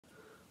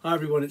Hi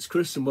everyone, it's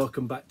Chris and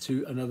welcome back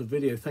to another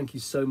video. Thank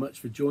you so much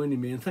for joining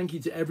me, and thank you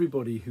to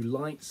everybody who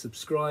likes,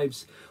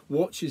 subscribes,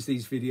 watches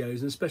these videos,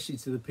 and especially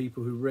to the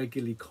people who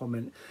regularly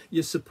comment.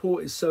 Your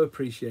support is so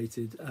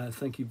appreciated.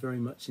 Thank you very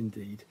much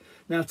indeed.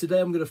 Now today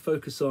I'm going to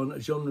focus on a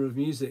genre of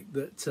music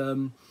that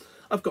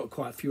I've got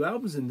quite a few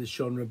albums in this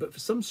genre, but for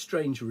some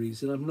strange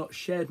reason I've not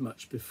shared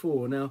much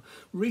before. Now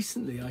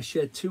recently I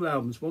shared two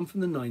albums, one from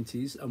the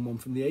 90s and one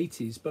from the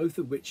 80s, both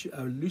of which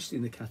are loosely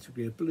in the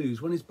category of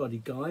blues. One is Buddy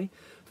Guy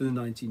from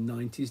the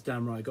 1990s,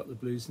 Damn Right I Got the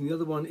Blues, and the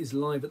other one is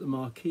Live at the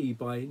Marquee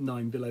by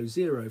 9 Below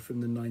Zero from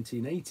the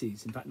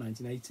 1980s, in fact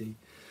 1980.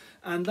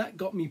 And that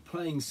got me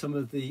playing some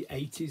of the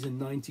 80s and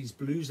 90s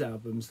blues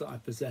albums that I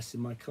possess in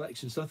my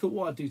collection. So I thought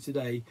what I'd do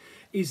today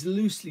is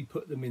loosely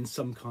put them in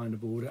some kind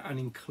of order and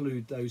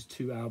include those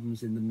two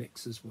albums in the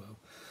mix as well.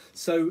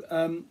 So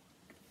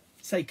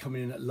say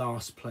coming in at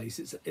last place,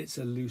 it's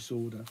a loose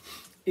order,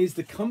 is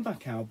the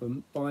Comeback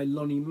album by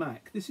Lonnie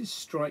Mack. This is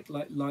Strike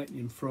Like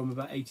Lightning from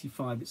about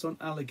 85. It's on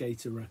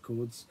Alligator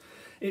Records.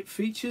 It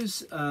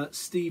features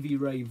Stevie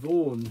Ray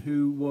Vaughan,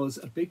 who was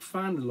a big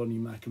fan of Lonnie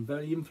Mack and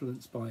very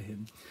influenced by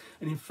him.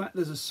 And in fact,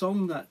 there's a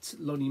song that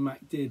Lonnie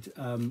Mack did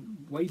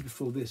way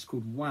before this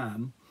called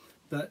Wham!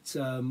 That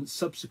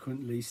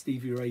subsequently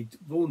Stevie Ray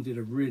Vaughan did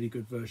a really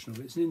good version of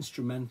it. It's an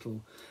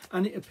instrumental,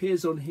 and it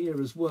appears on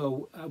here as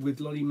well with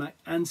Lonnie Mack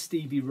and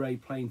Stevie Ray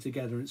playing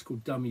together. It's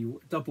called Double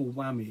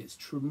Whammy. It's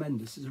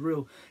tremendous. It's a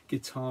real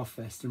guitar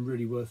fest and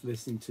really worth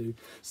listening to.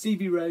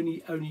 Stevie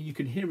Ray only you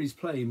can hear he's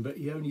playing, but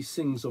he only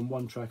sings on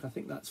one track. I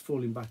think that's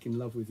Falling Back in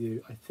Love with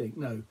You. I think,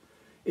 no,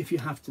 If You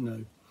Have to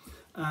Know.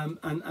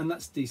 And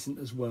that's decent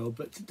as well.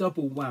 But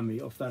Double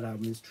Whammy off that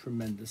album is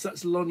tremendous.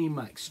 That's Lonnie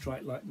Mack,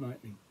 Strike Like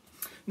Lightning.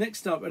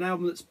 Next up, an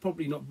album that's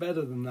probably not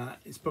better than that.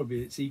 It's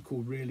probably its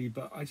equal, really,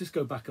 but I just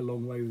go back a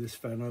long way with this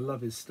fan. I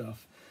love his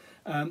stuff.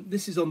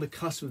 This is on the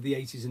cusp of the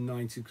 80s and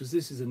 90s because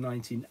this is a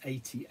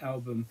 1980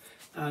 album,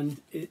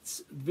 and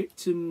it's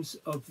Victims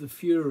of the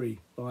Fury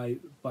by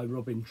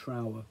Robin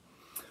Trower.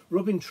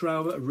 Robin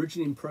Trower,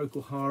 originally in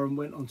Procol Harum,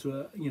 went on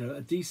to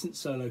a decent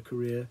solo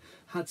career,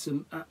 had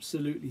some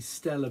absolutely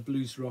stellar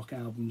blues rock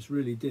albums,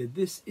 really did.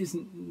 This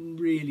isn't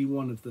really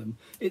one of them.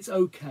 It's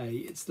okay.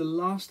 It's the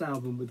last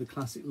album with the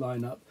classic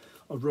lineup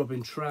of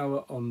Robin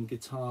Trower on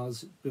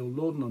guitars, Bill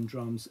Lawden on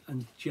drums,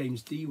 and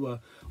James Dewar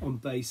on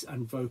bass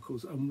and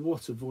vocals. And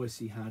what a voice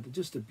he had.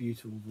 Just a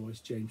beautiful voice,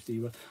 James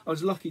Dewar. I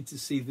was lucky to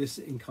see this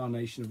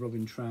incarnation of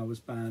Robin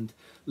Trower's band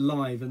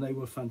live, and they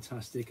were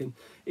fantastic. And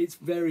it's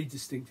very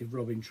distinctive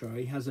Robin Trower.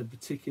 He has a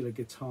particular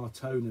guitar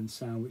tone and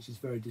sound which is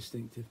very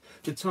distinctive.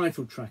 The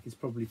title track is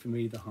probably for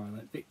me the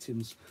highlight,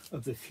 Victims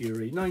of the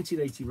Fury,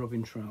 1980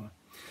 Robin Trower.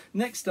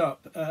 Next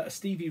up, a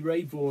Stevie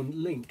Ray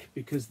Vaughan link,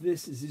 because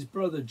this is his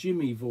brother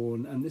Jimmy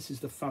Vaughan, and this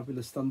is the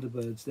Fabulous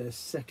Thunderbirds, their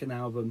second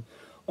album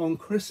on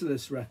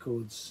Chrysalis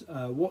Records,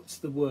 What's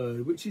the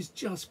Word, which is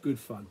just good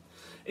fun.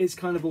 It's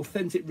kind of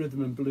authentic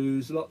rhythm and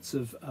blues, lots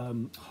of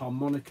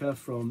harmonica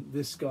from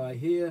this guy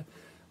here,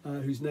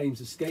 whose name's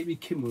escaped me,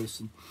 Kim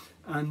Wilson.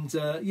 And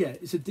yeah,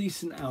 it's a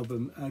decent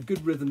album, a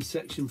good rhythm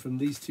section from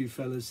these two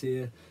fellas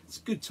here. It's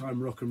good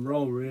time rock and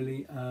roll,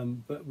 really,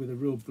 but with a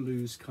real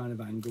blues kind of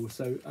angle.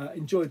 So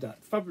enjoyed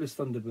that. Fabulous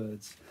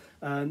Thunderbirds.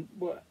 And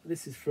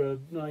this is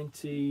from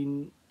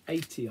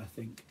 1980, I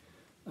think.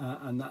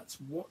 And that's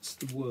What's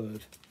the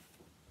Word.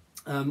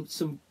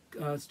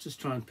 Let's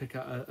just try and pick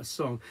out a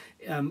song.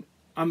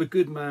 I'm a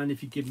Good Man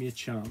If You Give Me a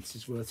Chance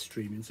is worth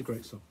streaming. It's a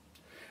great song.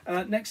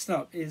 Next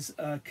up is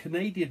a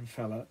Canadian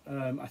fella,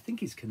 I think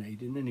he's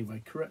Canadian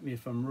anyway, correct me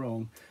if I'm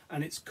wrong,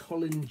 and it's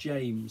Colin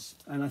James,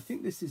 and I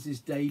think this is his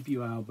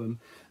debut album,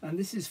 and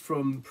this is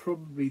from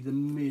probably the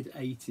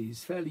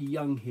mid-80s, fairly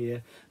young here,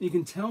 and you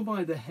can tell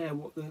by the hair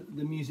what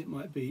the music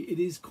might be. It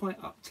is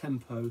quite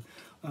up-tempo,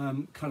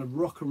 kind of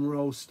rock and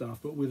roll stuff,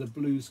 but with a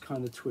blues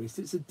kind of twist.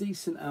 It's a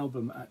decent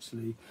album,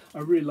 actually. I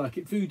really like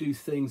it. Voodoo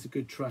Thing's a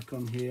good track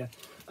on here.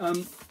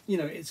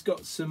 It's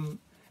got some...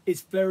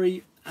 It's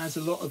very, as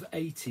a lot of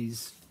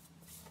 80s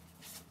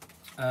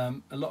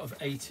on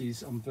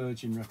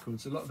Virgin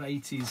Records, a lot of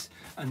 80s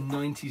and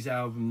 90s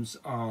albums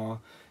are,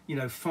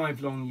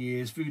 5 Long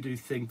Years, Voodoo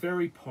Thing,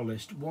 very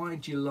polished, Why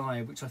Do You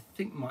Lie, which I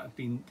think might have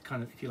been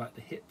kind of, if you like,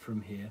 the hit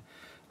from here.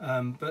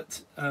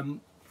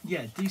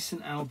 Yeah,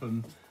 decent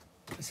album.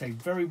 I say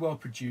very well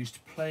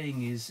produced.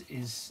 Playing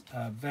is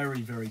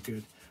very, very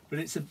good, but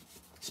it's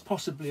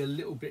possibly a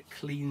little bit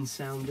clean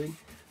sounding.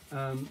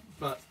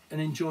 But an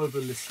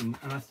enjoyable listen,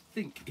 and I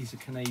think he's a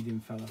Canadian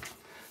fella.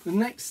 The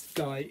next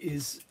guy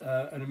is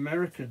an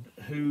American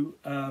who,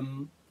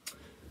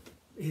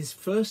 his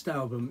first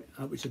album,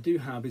 which I do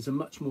have, is a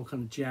much more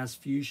kind of jazz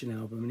fusion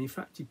album, and in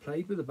fact he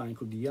played with a band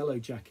called the Yellow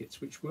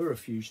Jackets, which were a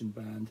fusion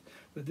band,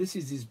 but this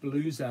is his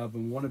blues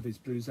album, one of his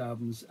blues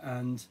albums,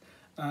 and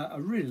I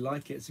really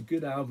like it. It's a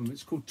good album.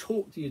 It's called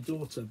Talk to Your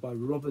Daughter by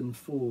Robin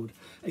Ford.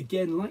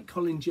 Again, like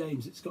Colin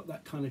James, it's got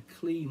that kind of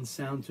clean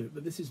sound to it,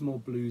 but this is more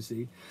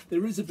bluesy.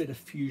 There is a bit of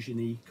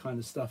fusion-y kind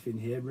of stuff in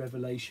here.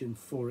 Revelation,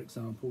 for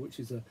example, which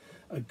is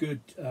a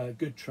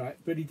good track.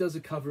 But he does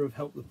a cover of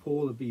Help the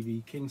Poor, the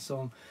B.B. King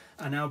song,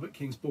 and Albert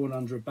King's Born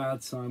Under a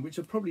Bad Sign, which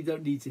I probably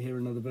don't need to hear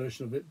another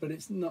version of it, but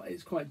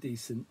it's quite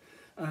decent.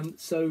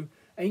 So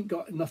Ain't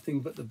Got Nothing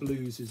But the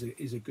Blues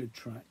is a good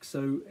track,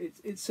 so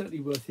it's certainly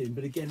worth hearing.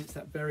 But again, it's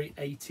that very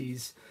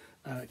 80s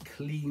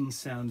clean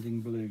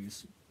sounding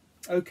blues.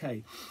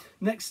 Okay,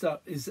 next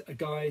up is a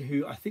guy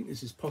who I think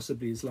this is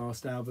possibly his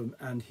last album,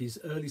 and his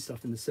early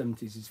stuff in the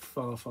 70s is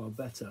far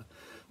better,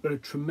 but a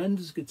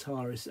tremendous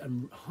guitarist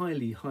and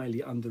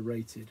highly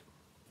underrated,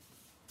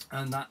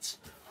 and that's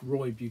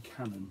Roy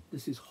Buchanan.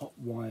 This is Hot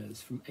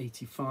Wires from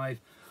 '85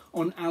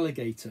 on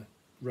Alligator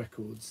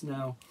Records.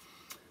 Now,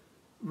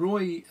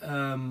 Roy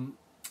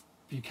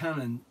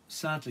Buchanan,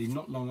 sadly,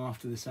 not long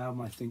after this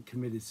album, I think,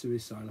 committed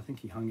suicide. I think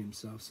he hung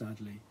himself,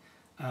 sadly.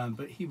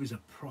 But he was a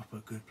proper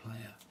good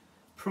player.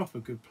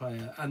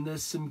 And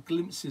there's some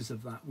glimpses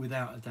of that,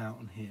 without a doubt,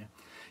 on here.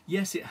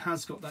 Yes, it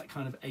has got that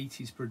kind of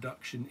 80s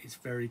production. It's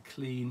very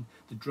clean.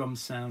 The drum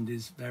sound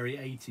is very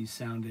 80s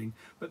sounding.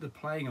 But the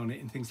playing on it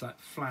in things like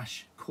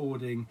flash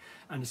chording,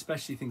 and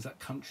especially things like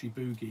country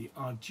boogie,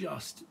 are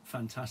just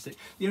fantastic.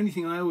 The only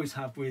thing I always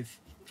have with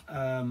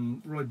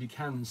Roy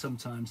Buchanan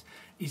sometimes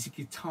is a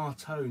guitar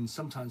tone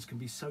sometimes can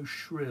be so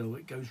shrill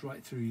it goes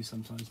right through you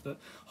sometimes. But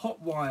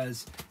Hot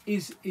Wires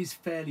is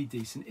fairly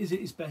decent. Is it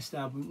his best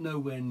album?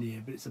 Nowhere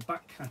near, but it's a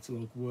back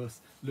catalogue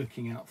worth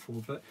looking out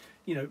for. But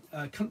you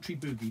know, Country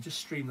Boogie, just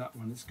stream that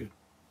one, it's good.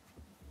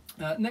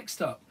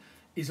 Next up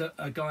is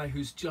a guy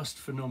who's just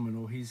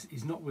phenomenal.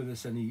 He's not with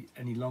us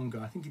any longer.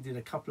 I think he did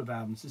a couple of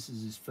albums. This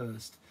is his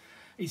first.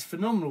 He's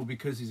phenomenal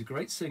because he's a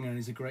great singer and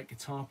he's a great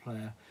guitar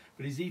player,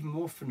 but he's even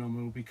more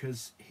phenomenal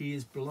because he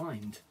is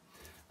blind.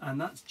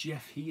 And that's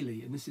Jeff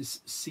Healey, and this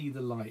is See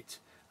the Light,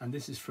 and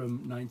this is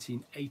from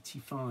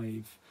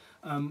 1985.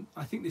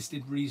 I think this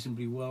did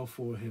reasonably well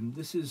for him.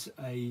 This is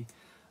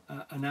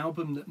an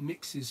album that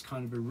mixes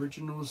kind of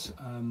originals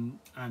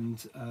and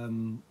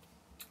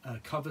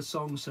cover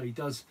songs. So he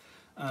does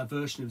a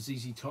version of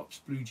ZZ Top's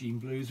Blue Jean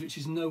Blues, which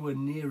is nowhere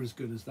near as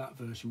good as that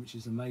version, which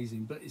is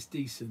amazing, but it's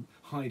decent.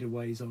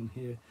 Hideaway's on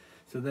here,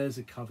 so there's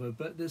a cover,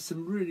 but there's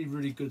some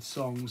really good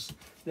songs.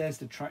 There's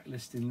the track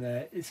list in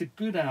there. It's a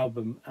good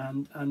album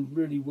and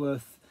really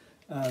worth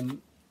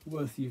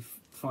you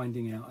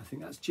finding out. I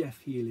think that's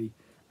Jeff Healey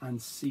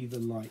and See the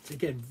Light.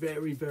 Again,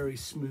 very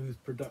smooth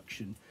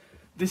production.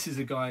 This is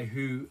a guy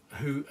who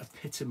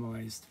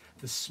epitomized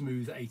the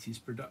smooth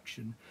 80s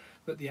production,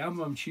 but the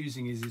album I'm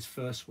choosing is his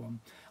first one.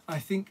 I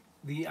think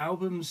the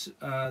albums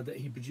that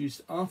he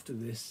produced after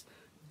this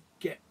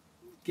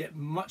get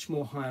much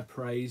more higher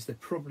praise. They're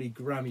probably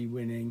Grammy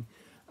winning.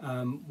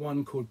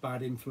 One called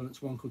Bad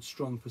Influence, one called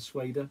Strong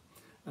Persuader,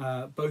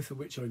 both of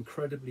which are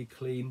incredibly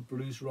clean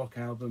blues rock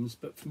albums.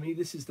 But for me,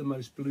 this is the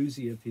most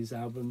bluesy of his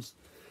albums.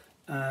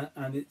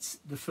 And it's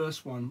the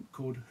first one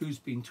called Who's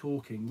Been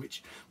Talking,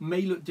 which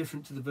may look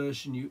different to the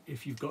version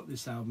if you've got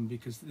this album,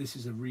 because this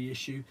is a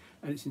reissue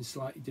and it's in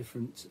slightly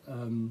different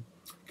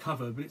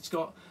cover, but it's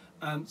got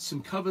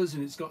some covers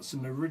and it's got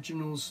some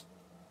originals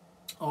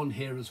on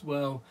here as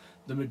well.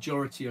 The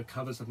majority are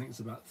covers. I think it's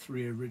about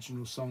 3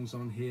 original songs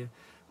on here.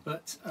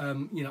 But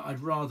you know,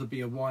 I'd Rather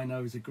Be a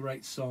Wino is a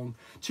great song.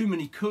 Too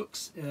Many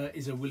Cooks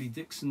is a Willie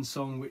Dixon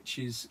song, which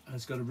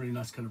has got a really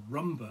nice kind of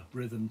rumba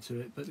rhythm to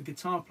it. But the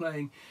guitar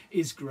playing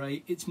is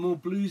great. It's more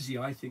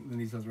bluesy, I think, than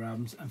his other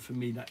albums, and for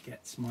me that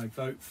gets my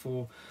vote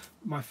for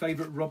my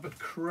favourite Robert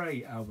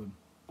Cray album.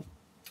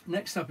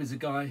 Next up is a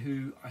guy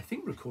who I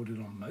think recorded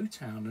on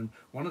Motown, and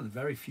one of the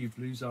very few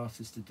blues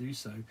artists to do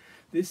so.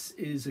 This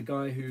is a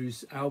guy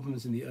whose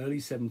albums in the early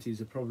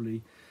 70s are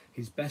probably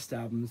his best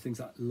albums,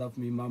 things like Love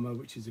Me Mama,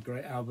 which is a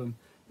great album.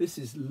 This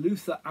is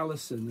Luther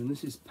Allison, and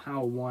this is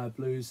Power Wire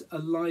Blues, a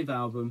live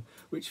album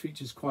which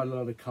features quite a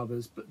lot of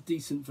covers, but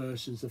decent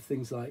versions of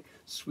things like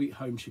Sweet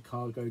Home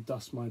Chicago,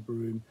 Dust My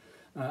Broom.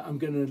 I'm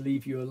Gonna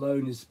Leave You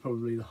Alone is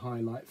probably the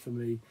highlight for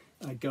me.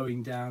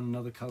 Going Down,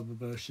 another cover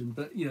version,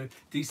 but you know,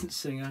 decent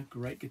singer,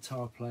 great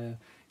guitar player.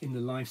 In the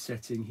live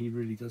setting, he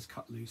really does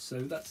cut loose.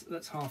 So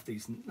that's half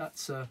decent.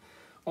 That's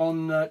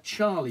on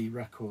Charlie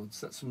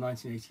Records. That's from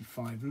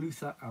 1985.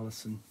 Luther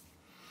Allison.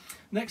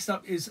 Next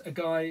up is a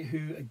guy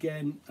who,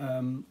 again,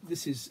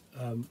 this is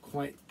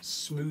quite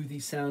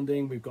smoothie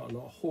sounding. We've got a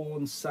lot of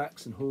horns,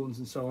 sax and horns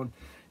and so on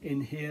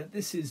in here.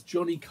 This is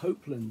Johnny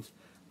Copeland,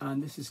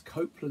 and this is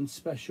Copeland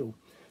Special.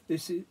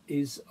 This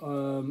is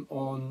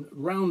on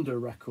Rounder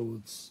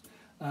Records.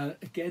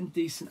 Again,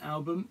 decent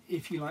album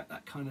if you like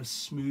that kind of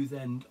smooth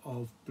end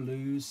of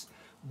blues.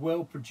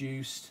 Well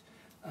produced.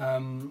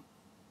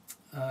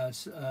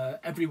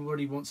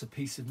 Everybody Wants a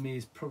Piece of Me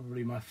is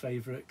probably my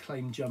favourite.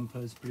 Claim Jumper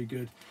is pretty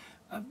good.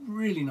 A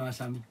really nice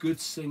album, good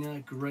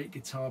singer, great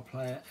guitar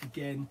player.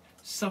 Again,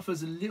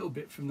 suffers a little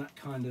bit from that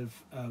kind of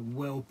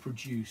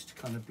well-produced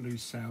kind of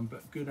blues sound,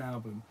 but good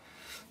album.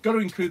 Got to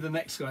include the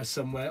next guy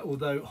somewhere,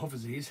 although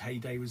obviously his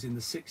heyday was in the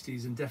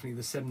 60s and definitely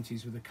the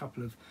 70s with a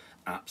couple of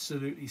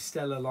absolutely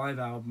stellar live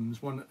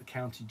albums, one at the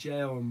County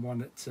Jail and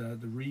one at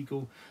the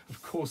Regal.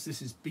 Of course,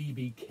 this is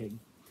B.B.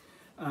 King.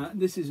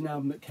 This is an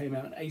album that came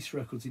out on Ace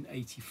Records in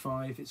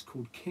 '85. It's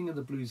called King of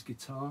the Blues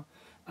Guitar,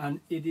 and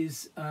it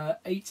is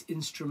 8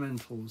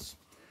 instrumentals.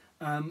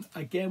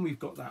 Again, we've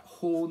got that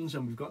horns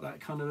and we've got that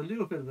kind of a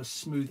little bit of a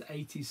smooth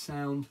 80s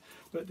sound,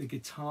 but the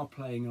guitar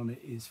playing on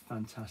it is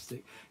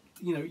fantastic.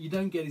 You know, you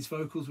don't get his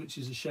vocals, which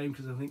is a shame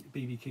because I think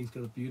B.B. King's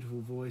got a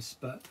beautiful voice,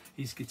 but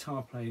his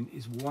guitar playing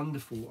is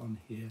wonderful on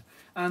here,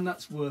 and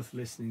that's worth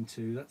listening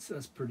to.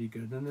 That's pretty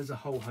good, and there's a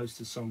whole host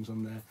of songs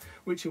on there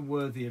which are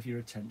worthy of your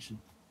attention.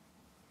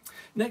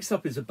 Next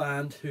up is a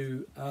band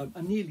who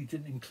I nearly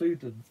didn't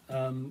include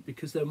them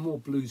because they're more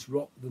blues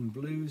rock than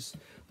blues,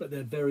 but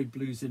they're very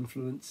blues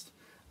influenced,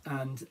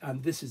 and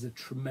this is a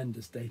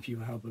tremendous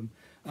debut album.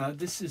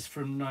 This is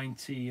from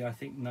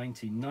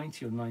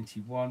 1990 or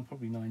 91,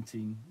 probably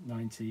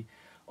 1990,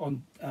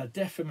 on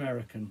Deaf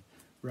American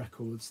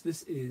Records.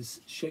 This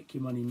is Shake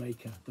Your Money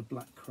Maker, the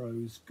Black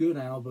Crowes. Good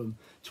album,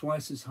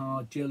 Twice as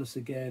Hard, Jealous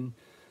Again,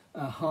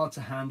 Hard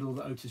to Handle,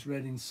 the Otis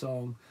Redding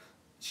song.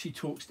 She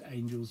Talks to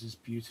Angels is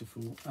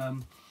beautiful.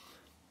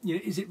 You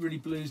know, is it really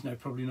blues? No,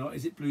 probably not.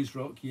 Is it blues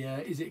rock? Yeah.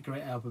 Is it a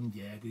great album?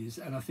 Yeah, it is.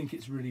 And I think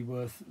it's really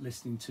worth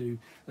listening to.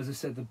 As I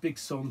said, the big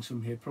songs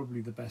from here, probably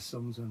the best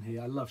songs on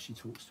here. I love She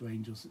Talks to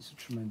Angels. It's a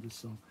tremendous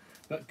song.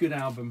 But good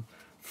album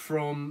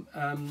from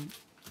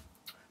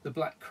the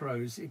Black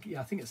Crowes. Yeah,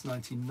 I think it's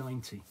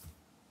 1990.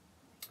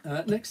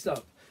 Next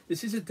up,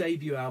 this is a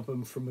debut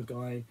album from a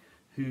guy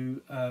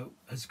who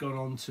has gone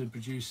on to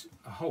produce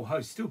a whole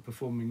host, still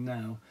performing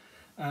now.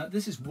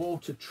 This is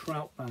Walter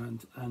Trout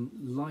Band and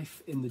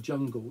Life in the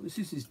Jungle. This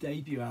is his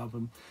debut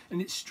album,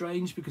 and it's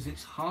strange because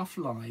it's half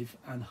live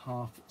and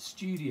half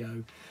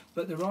studio,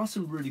 but there are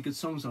some really good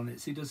songs on it.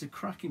 So he does a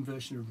cracking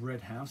version of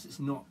Red House. It's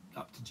not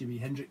up to Jimi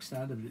Hendrix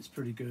standard, but it's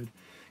pretty good.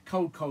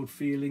 Cold Cold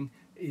Feeling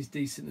is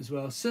decent as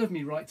well. Serve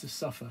Me Right to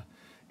Suffer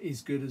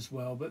is good as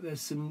well, but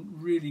there's some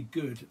really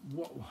good,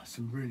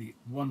 some really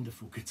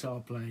wonderful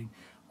guitar playing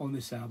on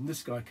this album.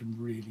 This guy can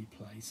really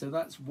play. So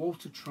that's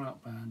Walter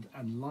Trout Band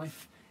and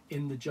Life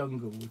in the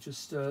Jungle. We'll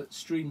just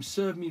stream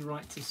Serve Me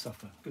Right to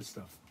Suffer. Good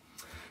stuff.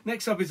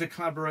 Next up is a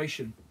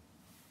collaboration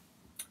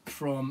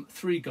from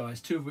 3 guys,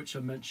 2 of which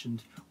I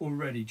mentioned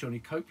already, Johnny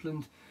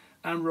Copeland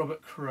and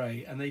Robert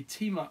Cray, and they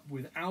team up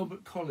with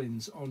Albert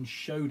Collins on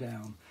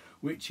Showdown,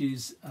 which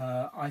is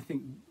I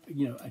think,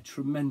 you know, a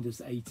tremendous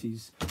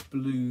 80s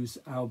blues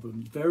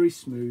album. Very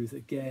smooth,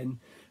 again,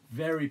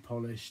 very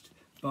polished,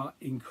 but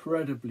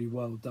incredibly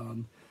well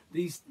done.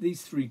 These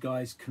 3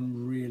 guys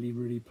can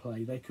really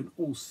play. They can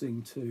all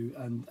sing too,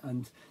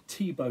 and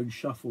T-Bone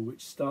Shuffle,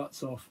 which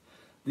starts off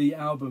the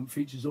album,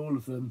 features all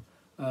of them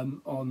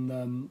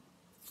on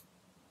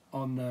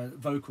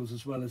vocals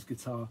as well as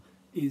guitar,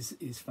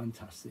 is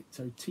fantastic.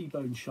 So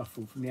T-Bone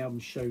Shuffle from the album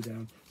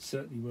Showdown,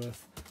 certainly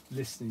worth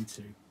listening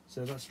to.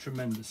 So that's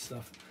tremendous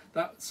stuff.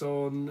 That's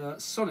on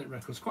Sonnet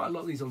Records. Quite a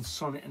lot of these on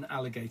Sonnet and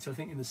Alligator. I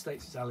think in the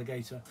States it's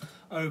Alligator.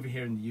 Over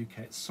here in the UK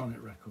it's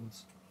Sonnet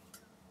Records.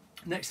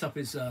 Next up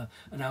is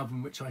an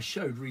album which I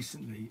showed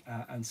recently,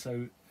 and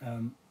so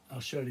I'll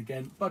show it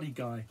again. Buddy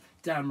Guy,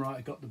 Damn Right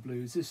I Got the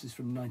Blues. This is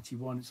from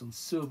 '91. It's on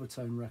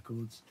Silvertone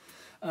Records.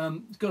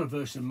 It's got a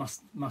version of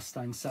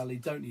Mustang Sally.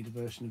 Don't need a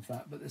version of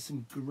that, but there's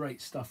some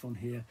great stuff on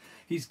here.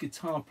 His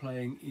guitar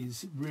playing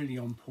is really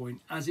on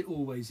point, as it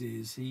always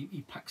is.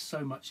 He packs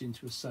so much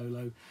into a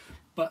solo,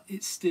 but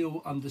it's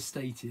still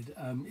understated.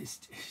 It's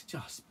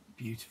just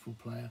beautiful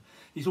player.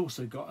 He's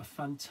also got a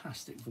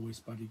fantastic voice,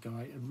 Buddy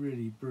Guy, a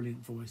really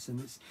brilliant voice, and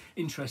it's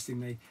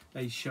interesting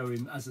they show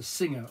him as a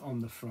singer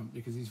on the front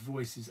because his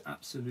voice is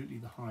absolutely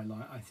the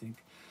highlight, I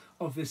think,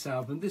 of this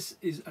album. This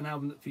is an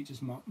album that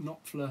features Mark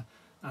Knopfler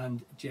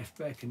and Jeff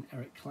Beck and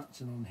Eric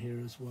Clapton on here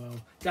as well.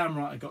 Damn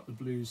Right I Got the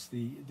Blues,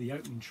 the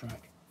opening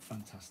track,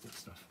 fantastic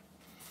stuff.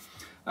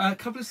 A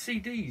couple of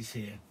CDs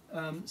here.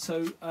 I'm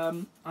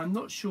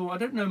not sure, I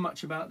don't know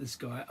much about this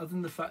guy other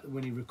than the fact that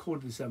when he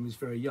recorded this album he was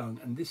very young,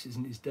 and this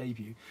isn't his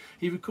debut.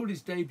 He recorded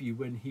his debut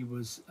when he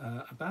was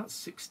about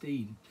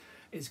 16.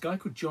 It's a guy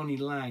called Johnny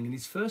Lang, and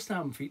his first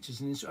album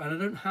features an instrument,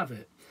 and I don't have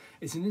it.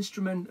 It's an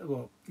instrument,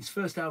 well, his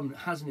first album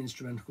has an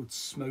instrumental called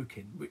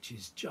Smokin', which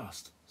is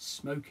just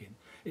smoking.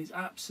 It's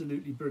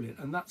absolutely brilliant,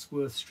 and that's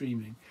worth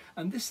streaming.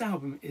 And this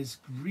album is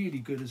really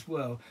good as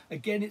well.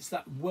 Again, it's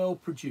that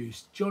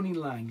well-produced Johnny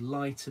Lang,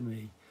 Lie to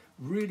Me.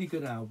 Really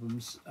good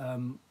albums,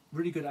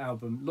 really good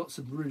album, lots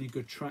of really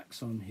good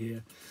tracks on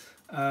here.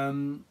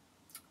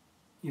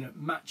 you know,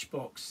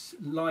 Matchbox,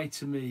 Lie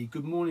to Me,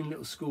 Good Morning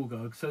Little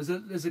Schoolgirl. So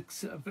there's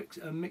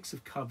a mix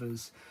of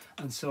covers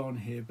and so on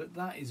here, but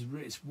that is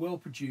it's well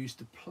produced.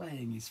 The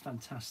playing is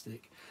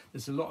fantastic.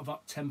 There's a lot of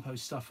up tempo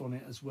stuff on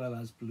it as well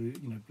as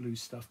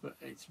blues stuff, but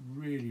it's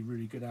really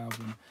good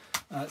album.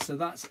 So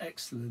that's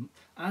excellent.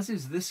 As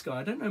is this guy.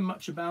 I don't know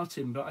much about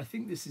him, but I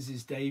think this is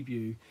his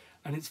debut,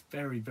 and it's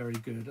very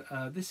good.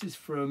 This is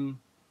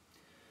from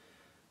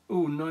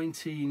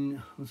 19.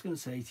 I was going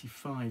to say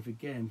 85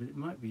 again, but it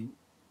might be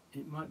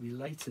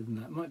later than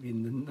that. It might be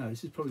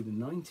this is probably the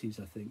 90s,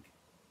 I think.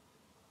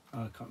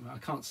 I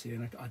can't see,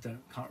 and I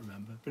can't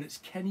remember. But it's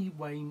Kenny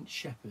Wayne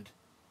Shepherd,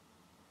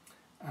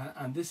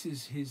 and this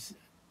is his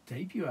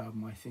debut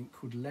album, I think,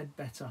 called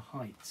Ledbetter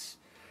Heights.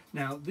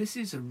 Now, this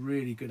is a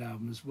really good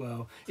album as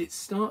well. It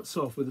starts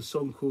off with a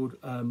song called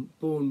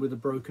Born with a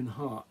Broken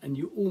Heart, and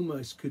you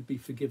almost could be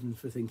forgiven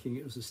for thinking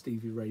it was a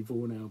Stevie Ray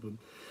Vaughan album.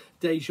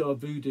 Deja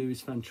Voodoo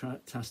is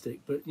fantastic,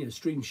 but you know,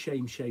 Stream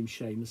Shame Shame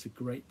Shame, that's a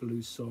great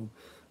blues song.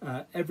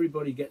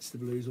 Everybody Gets the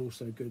Blues,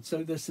 also good.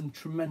 So there's some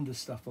tremendous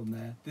stuff on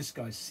there. This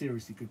guy's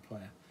seriously good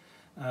player.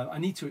 I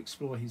need to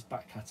explore his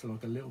back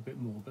catalogue a little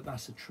bit more, but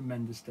that's a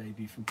tremendous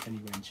debut from Kenny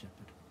Wayne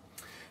Shepherd.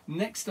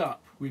 Next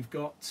up, we've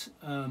got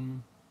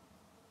an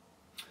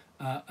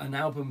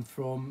album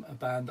from a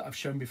band that I've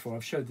shown before.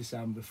 I've showed this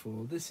album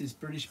before. This is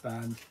British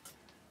band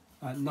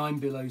 9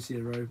 Below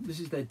Zero. This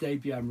is their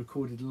debut album,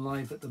 recorded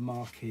live at the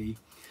Marquee.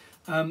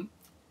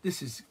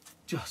 This is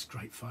just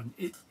great fun.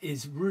 It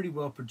is really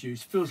well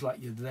produced, feels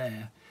like you're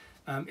there.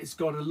 It's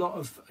got a lot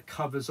of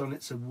covers on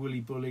it, so Woolly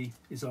Bully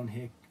is on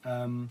here,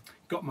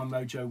 Got My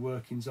Mojo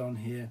Working's on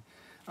here,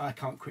 I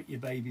Can't Quit Your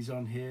Baby's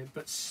on here,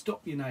 but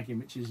Stop Your Nagging,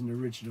 which is an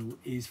original,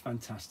 is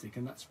fantastic,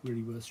 and that's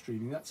really worth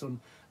streaming. That's on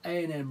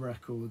A&M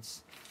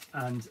Records,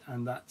 and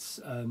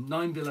that's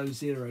 9 Below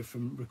Zero,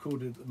 from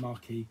recorded at the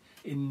Marquee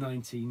in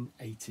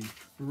 1980.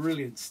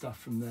 Brilliant stuff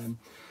from them.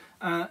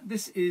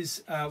 This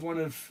is one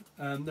of,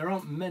 there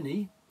aren't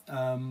many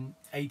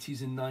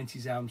 80s and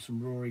 90s albums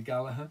from Rory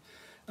Gallagher,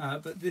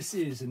 but this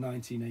is a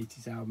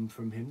 1980s album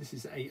from him. This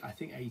is I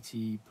think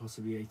 80,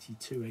 possibly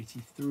 82,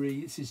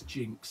 83. This is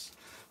Jinx,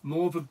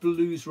 more of a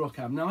blues rock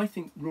album. Now I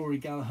think Rory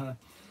Gallagher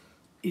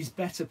is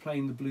better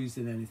playing the blues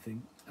than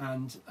anything,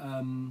 and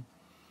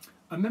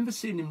I remember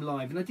seeing him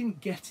live, and I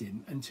didn't get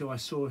him until I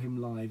saw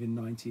him live in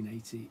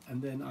 1980,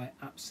 and then I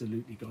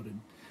absolutely got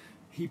him.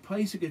 He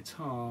plays a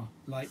guitar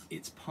like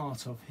it's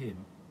part of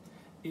him.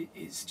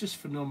 It's just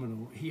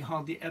phenomenal. He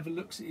hardly ever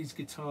looks at his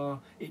guitar.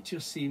 It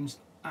just seems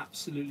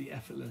absolutely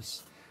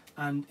effortless.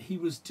 And he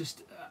was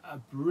just a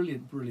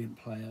brilliant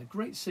player.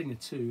 Great singer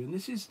too. And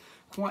this is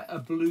quite a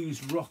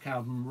blues rock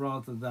album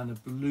rather than a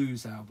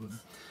blues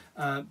album.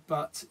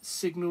 But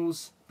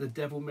Signals, The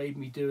Devil Made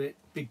Me Do It,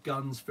 Big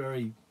Guns,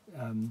 very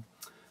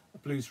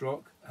blues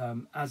rock,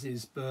 as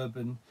is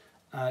Bourbon.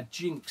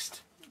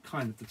 Jinxed,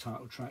 kind of the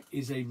title track,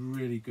 is a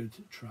really good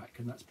track,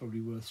 and that's probably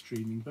worth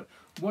streaming. But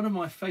one of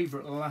my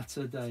favourite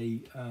latter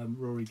day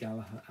Rory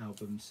Gallagher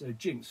albums, so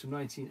Jinx from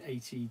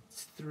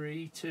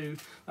 1983 too,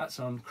 that's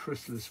on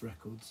Chrysalis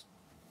Records.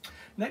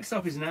 Next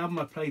up is an album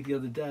I played the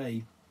other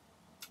day.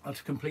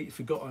 I'd completely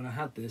forgotten I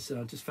had this, and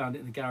I just found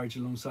it in the garage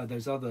alongside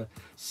those other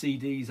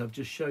CDs I've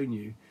just shown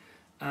you,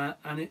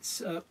 and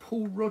it's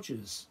Paul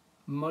Rodgers,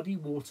 Muddy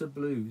Water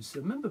Blues. I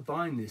remember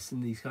buying this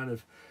in these kind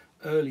of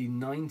early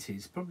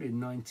 90s, probably a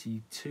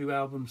 92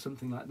 album,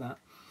 something like that.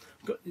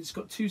 It's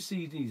got 2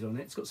 CDs on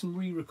it. It's got some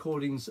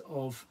re-recordings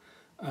of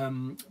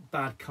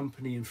Bad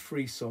Company and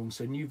Free songs,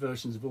 so new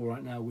versions of All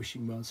Right Now,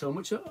 Wishing Well, and so on,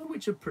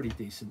 which are pretty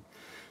decent.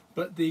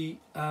 But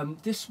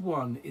this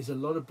one is a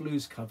lot of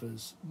blues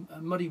covers.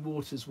 Muddy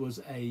Waters was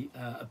a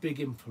big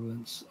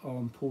influence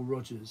on Paul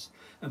Rodgers,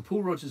 and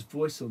Paul Rodgers'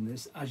 voice on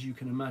this, as you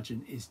can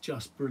imagine, is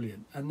just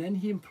brilliant. And then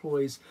he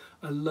employs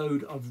a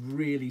load of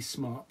really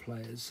smart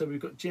players. So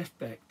we've got Jeff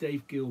Beck,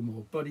 Dave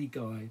Gilmour, Buddy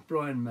Guy,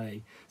 Brian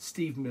May,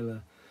 Steve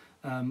Miller,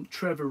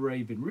 Trevor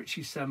Rabin,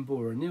 Richie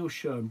Sambora, Neil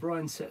Schoen,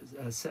 Brian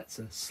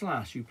Setzer,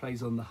 Slash, who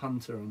plays on The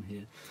Hunter on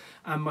here.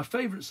 And my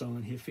favourite song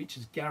on here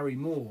features Gary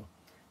Moore,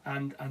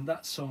 and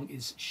that song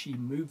is She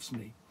Moves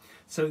Me.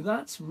 So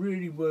that's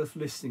really worth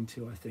listening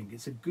to, I think.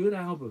 It's a good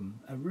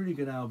album, a really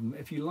good album.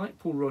 If you like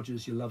Paul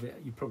Rodgers, you love it.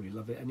 You probably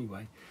love it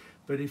anyway.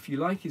 But if you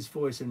like his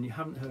voice and you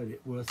haven't heard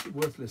it,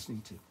 worth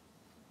listening to.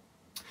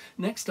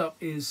 Next up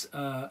is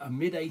a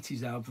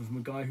mid-80s album from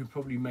a guy who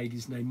probably made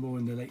his name more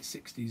in the late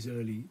 60s,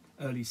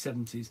 early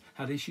 70s,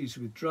 had issues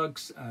with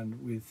drugs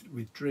and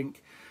with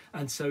drink,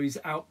 and so his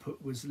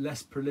output was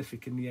less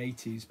prolific in the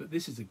 80s, but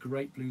this is a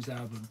great blues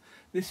album.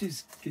 This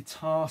is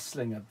Guitar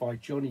Slinger by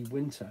Johnny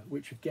Winter,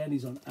 which again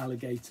is on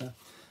Alligator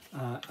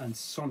and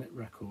Sonnet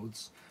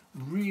Records.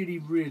 Really,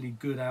 really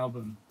good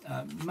album.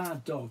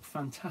 Mad Dog,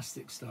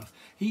 fantastic stuff.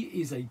 He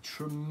is a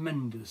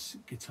tremendous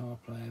guitar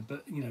player,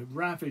 but you know,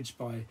 ravaged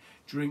by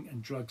drink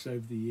and drugs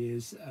over the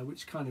years,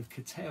 which kind of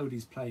curtailed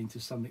his playing to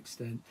some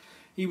extent.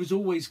 He was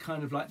always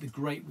kind of like the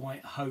great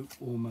white hope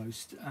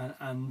almost,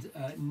 and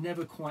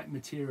never quite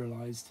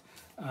materialized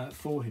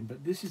for him.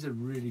 But this is a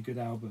really good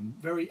album,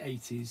 very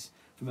 80s,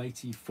 from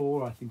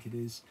 84 I think it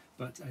is,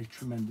 but a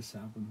tremendous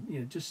album. You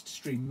know, just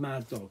stream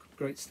Mad Dog,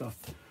 great stuff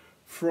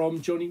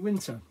from Johnny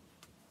Winter.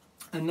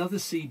 Another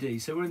CD,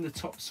 so we're in the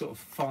top sort of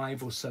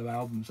 5 or so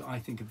albums I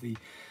think of the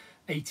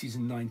 80s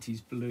and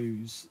 90s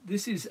blues.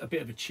 This is a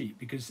bit of a cheat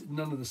because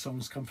none of the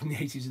songs come from the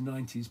 80s and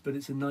 90s, but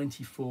it's a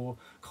 94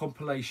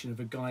 compilation of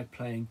a guy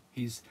playing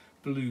his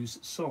blues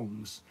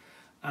songs,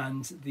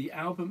 and the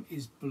album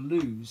is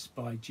Blues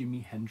by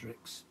Jimi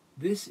Hendrix.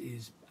 This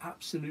is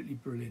absolutely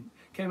brilliant.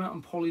 Came out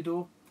on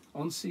Polydor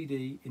on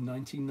CD in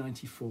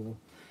 1994,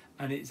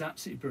 and it's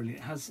absolutely brilliant.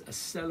 It has a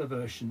stellar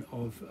version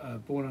of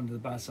Born Under the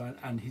Bad Sign,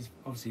 and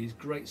obviously his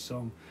great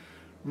song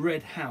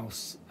Red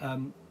House.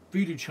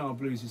 Voodoo Child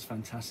Blues is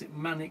fantastic.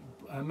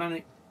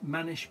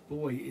 Manish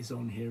Boy is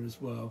on here as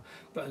well,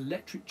 but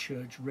Electric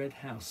Church Red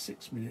House,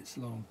 6 minutes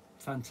long,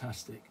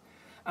 fantastic.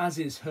 As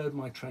is Heard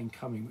My Train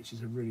Coming, which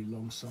is a really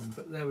long song,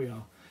 but there we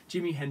are.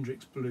 Jimi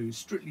Hendrix Blues,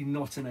 strictly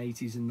not an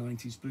 80s and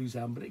 90s blues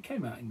album, but it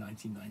came out in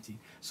 1990,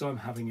 so I'm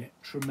having it.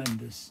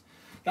 Tremendous.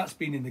 That's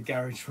been in the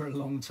garage for a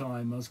long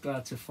time. I was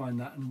glad to find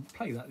that and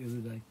play that the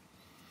other day.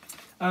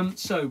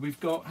 So we've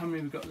got, how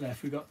many we've got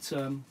left? We've got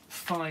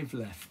 5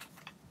 left.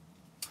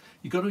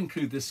 You've got to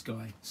include this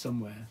guy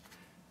somewhere.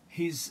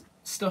 His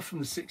stuff from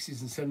the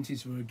 60s and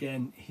 70s were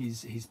again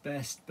his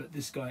best, but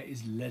this guy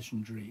is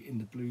legendary in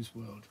the blues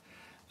world.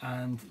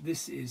 And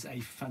this is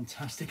a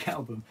fantastic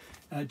album.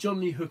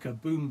 John Lee Hooker,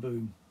 Boom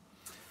Boom.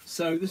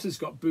 So this has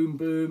got Boom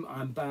Boom,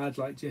 I'm Bad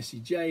Like Jesse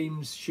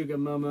James, Sugar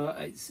Mama.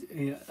 It's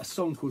a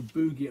song called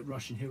Boogie at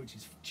Russian Hill, which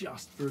is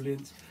just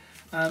brilliant.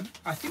 I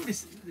think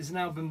this is an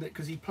album that,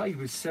 because he played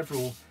with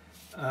several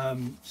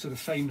sort of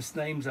famous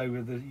names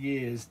over the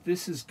years,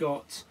 this has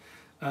got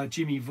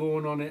Jimmy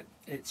Vaughan on it.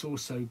 It's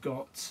also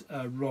got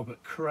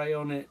Robert Cray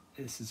on it.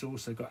 This has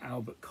also got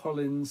Albert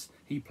Collins.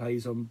 He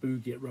plays on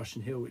Boogie at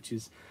Russian Hill, which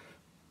is,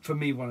 for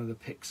me, one of the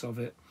picks of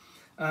it.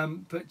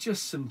 But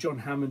just some John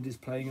Hammond is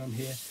playing on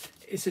here.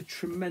 It's a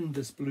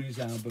tremendous blues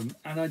album,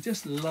 and I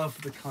just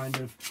love the kind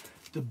of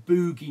the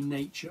boogie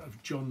nature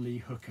of John Lee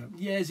Hooker.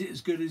 Yeah, is it as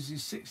good as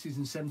his 60s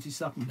and 70s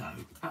stuff? No,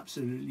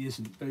 absolutely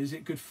isn't. But is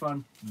it good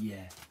fun?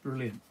 Yeah,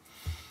 brilliant.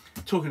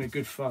 Talking of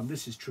good fun,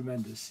 this is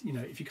tremendous. You know,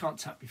 if you can't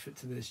tap your foot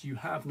to this, you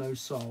have no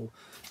soul.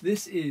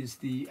 This is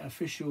the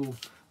official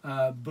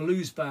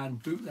Blues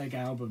Band bootleg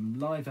album,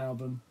 live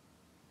album.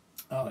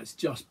 Oh, it's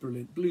just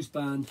brilliant. Blues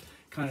Band,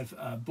 kind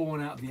of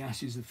born out of the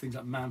ashes of things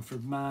like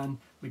Manfred Mann,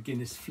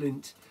 McGuinness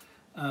Flint.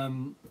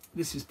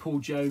 This is Paul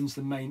Jones,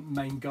 the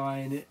main guy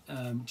in it.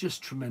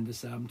 Just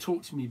tremendous album.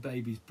 Talk to Me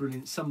Baby's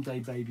brilliant. Someday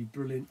Baby,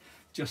 brilliant.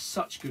 Just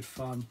such good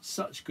fun,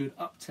 such good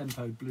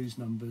up-tempo blues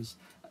numbers.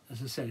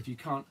 As I said, if you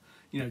can't,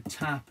 you know,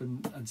 tap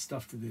and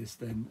stuff to this,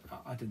 then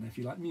I don't know if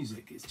you like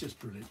music. It's just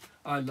brilliant.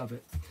 I love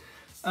it.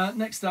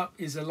 Next up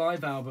is a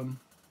live album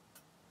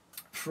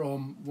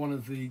from one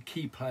of the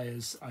key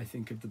players, I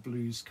think, of the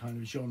blues kind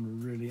of genre,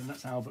 really, and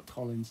that's Albert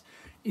Collins.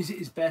 Is it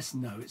his best?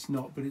 No, it's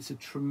not, but it's a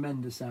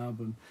tremendous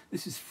album.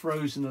 This is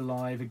Frozen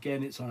Alive.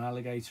 Again, it's on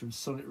Alligator and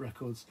Sonic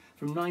Records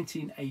from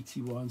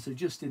 1981, so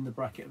just in the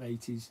bracket of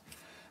 80s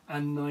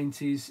and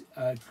 90s.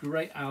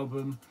 Great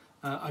album.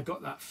 I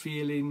Got That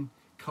Feeling,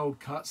 Cold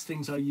Cuts,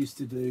 Things I Used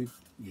to Do.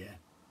 Yeah,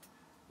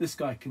 this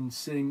guy can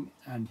sing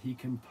and he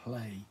can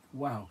play.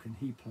 Wow, can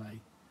he play?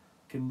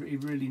 He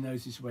really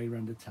knows his way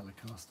around a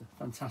Telecaster.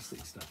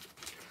 Fantastic stuff.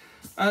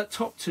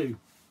 Top two.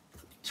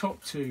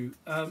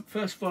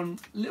 First one,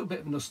 a little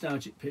bit of a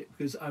nostalgic pick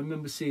because I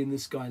remember seeing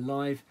this guy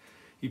live.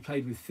 He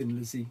played with Thin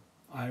Lizzy,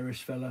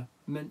 Irish fella.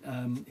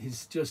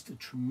 He's just a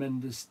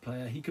tremendous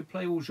player. He could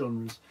play all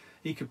genres.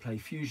 He could play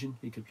fusion.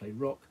 He could play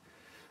rock.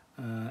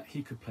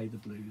 He could play the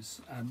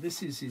blues. And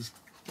this is his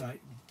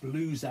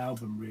blues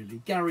album,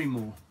 really. Gary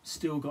Moore,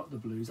 Still Got the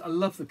Blues. I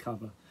love the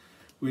cover,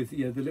 with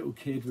the little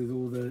kid with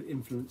all the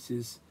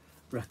influences,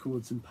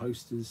 records and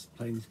posters,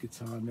 playing his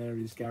guitar, and there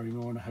is Gary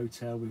Moore in a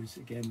hotel with,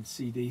 again,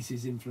 CDs,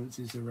 his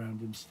influences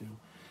around him still.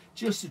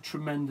 Just a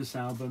tremendous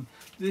album.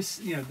 This,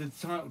 the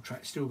title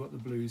track, Still Got the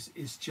Blues,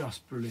 is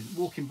just brilliant.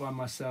 Walking by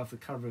Myself, the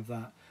cover of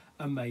that,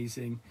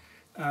 amazing.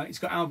 It's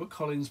got Albert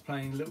Collins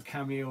playing a little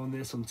cameo on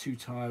this on Too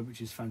Tired, which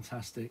is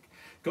fantastic.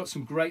 Got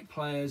some great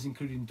players,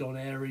 including Don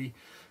Airey,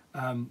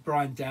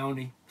 Brian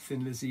Downey,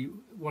 Thin Lizzy,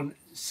 one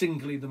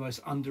singly the most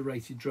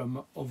underrated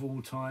drummer of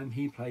all time.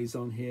 He plays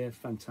on here,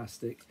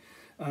 fantastic.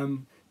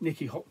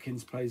 Nicky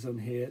Hopkins plays on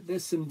here.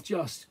 There's some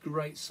just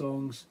great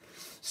songs.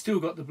 Still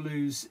Got the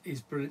Blues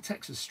is brilliant.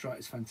 Texas Strut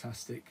is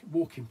fantastic.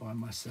 Walking by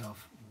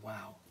Myself,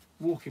 wow.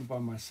 Walking by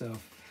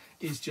Myself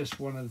is just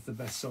one of the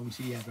best songs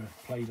he ever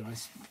played on.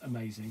 It's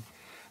amazing.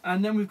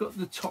 And then we've got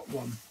the top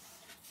one.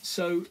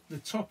 So the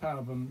top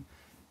album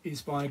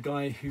is by a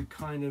guy who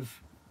kind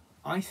of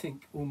I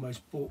think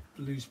almost brought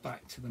blues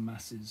back to the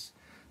masses.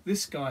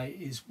 This guy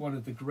is one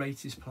of the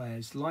greatest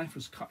players. Life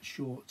was cut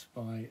short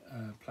by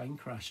a plane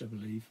crash, I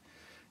believe.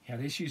 He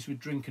had issues with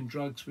drink and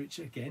drugs, which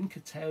again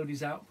curtailed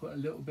his output a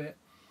little bit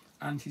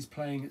and his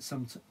playing at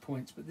some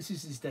points. But this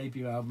is his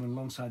debut album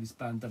alongside his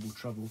band Double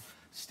Trouble,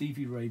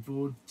 Stevie Ray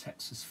Vaughan,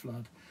 Texas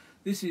Flood.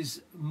 This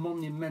is a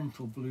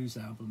monumental blues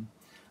album.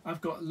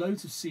 I've got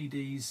loads of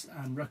CDs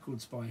and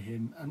records by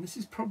him, and this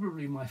is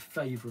probably my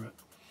favourite.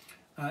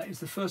 It's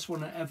the first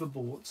one I ever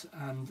bought,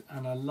 and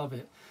I love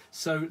it.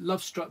 So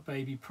Love Struck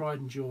Baby, Pride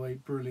and Joy,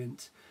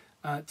 brilliant.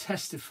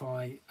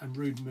 Testify and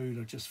Rude Mood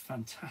are just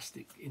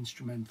fantastic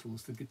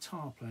instrumentals. The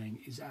guitar playing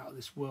is out of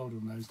this world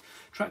on those.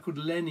 A track called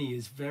Lenny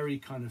is very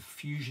kind of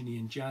fusiony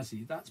and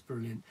jazzy. That's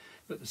brilliant.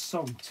 But the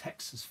song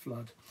Texas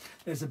Flood,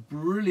 there's a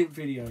brilliant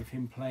video of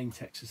him playing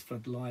Texas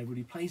Flood live when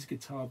he plays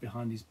guitar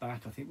behind his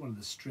back. I think one of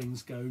the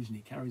strings goes and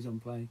he carries on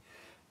playing.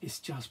 It's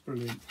just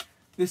brilliant.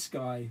 This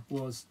guy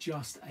was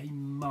just a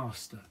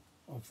master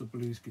of the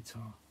blues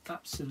guitar.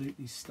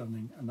 Absolutely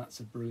stunning, and that's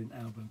a brilliant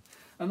album.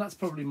 And that's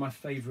probably my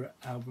favourite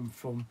album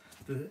from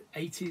the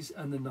 80s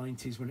and the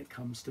 90s when it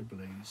comes to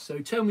blues. So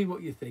tell me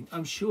what you think.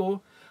 I'm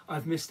sure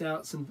I've missed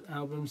out some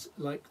albums,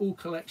 like all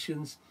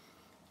collections.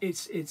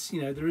 It's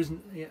you know, there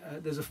isn't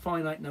there's a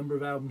finite number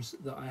of albums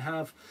that I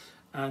have,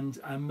 and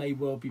I may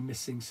well be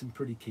missing some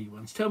pretty key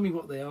ones. Tell me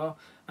what they are,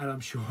 and I'm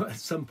sure at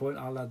some point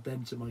I'll add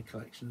them to my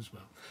collection as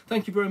well.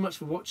 Thank you very much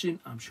for watching.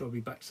 I'm sure I'll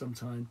be back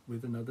sometime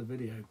with another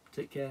video.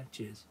 Take care.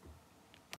 Cheers.